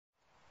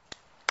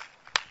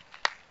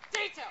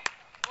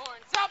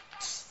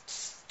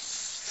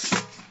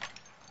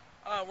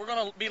We're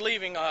going to be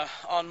leaving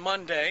on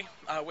Monday.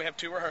 We have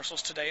 2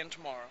 rehearsals today and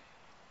tomorrow.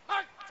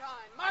 Mark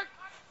time, Mark!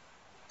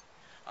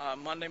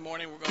 Monday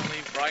morning we're going to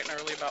leave bright and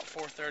early, about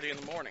 4:30 in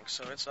the morning.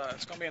 So it's going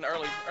to be an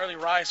early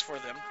rise for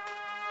them.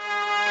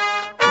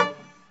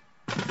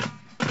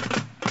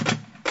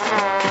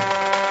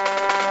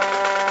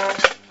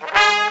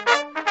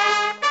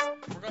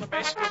 We're going to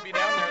basically be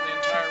down there the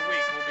entire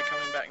week. We'll be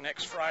coming back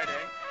next Friday.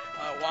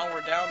 While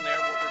we're down there,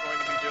 what we're going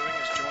to be doing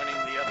is joining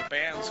the other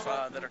bands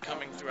that are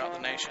coming throughout the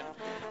nation.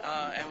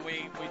 And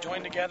we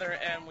join together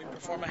and we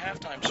perform a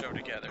halftime show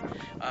together.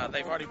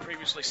 They've already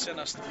previously sent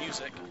us the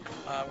music.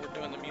 We're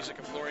doing the music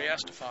of Gloria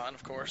Estefan,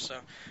 of course,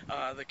 so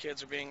the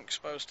kids are being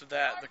exposed to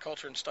that, the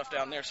culture and stuff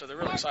down there, so they're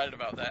really excited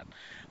about that.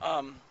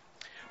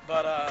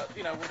 But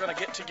we're going to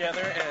get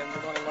together and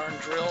we're going to learn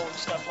drill and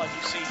stuff like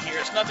you see here.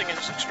 It's nothing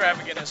as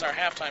extravagant as our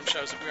halftime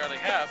shows that we already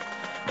have,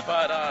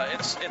 but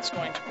it's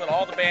going to put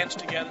all the bands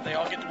together. They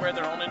all get to wear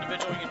their own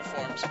individual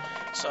uniforms,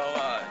 so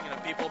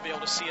people will be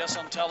able to see us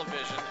on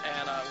television,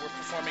 and we're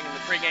performing in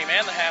the pregame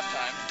and the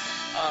halftime.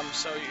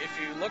 So if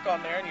you look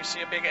on there and you see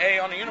a big A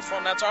on the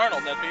uniform, that's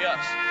Arnold. That'd be us.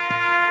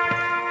 I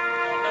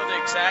don't know the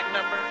exact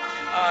number.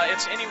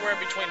 It's anywhere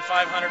between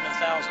 500 and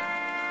 1,000.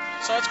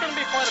 So it's going to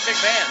be quite a big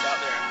band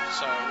out there.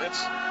 So it's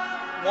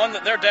one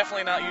that they're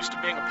definitely not used to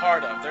being a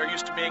part of. They're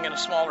used to being in a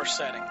smaller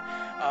setting.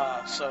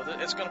 So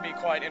it's going to be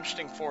quite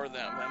interesting for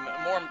them. And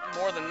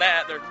more than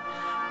that, they're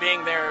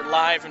being there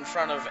live in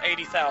front of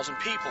 80,000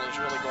 people is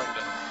really going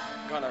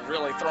to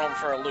really throw them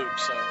for a loop.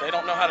 So they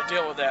don't know how to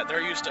deal with that. They're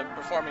used to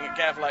performing at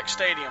Gavlak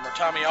Stadium or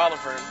Tommy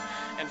Oliver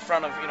in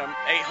front of 800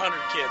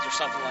 kids or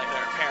something like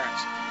their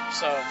parents.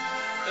 So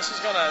this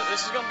is gonna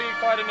be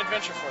quite an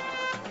adventure for them.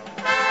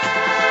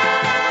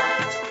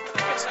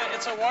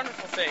 It's a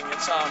wonderful thing.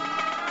 It's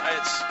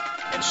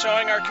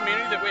showing our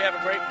community that we have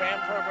a great band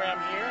program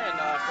here, and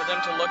for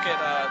them to look at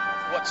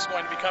what's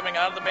going to be coming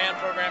out of the band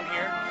program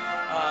here.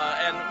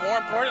 And more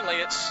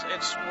importantly,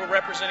 we're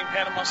representing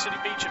Panama City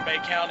Beach in Bay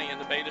County in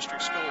the Bay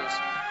District schools,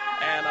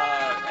 and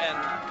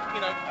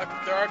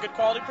there are good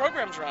quality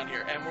programs around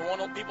here, and we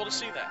want people to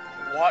see that.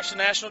 Watch the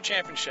national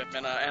championship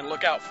and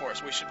look out for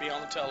us. We should be on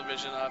the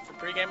television for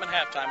pregame and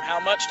halftime. How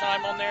much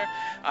time on there?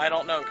 I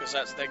don't know, because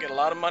they get a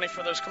lot of money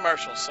for those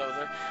commercials.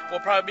 So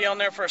we'll probably be on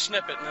there for a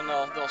snippet, and then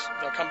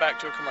they'll come back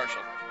to a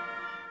commercial.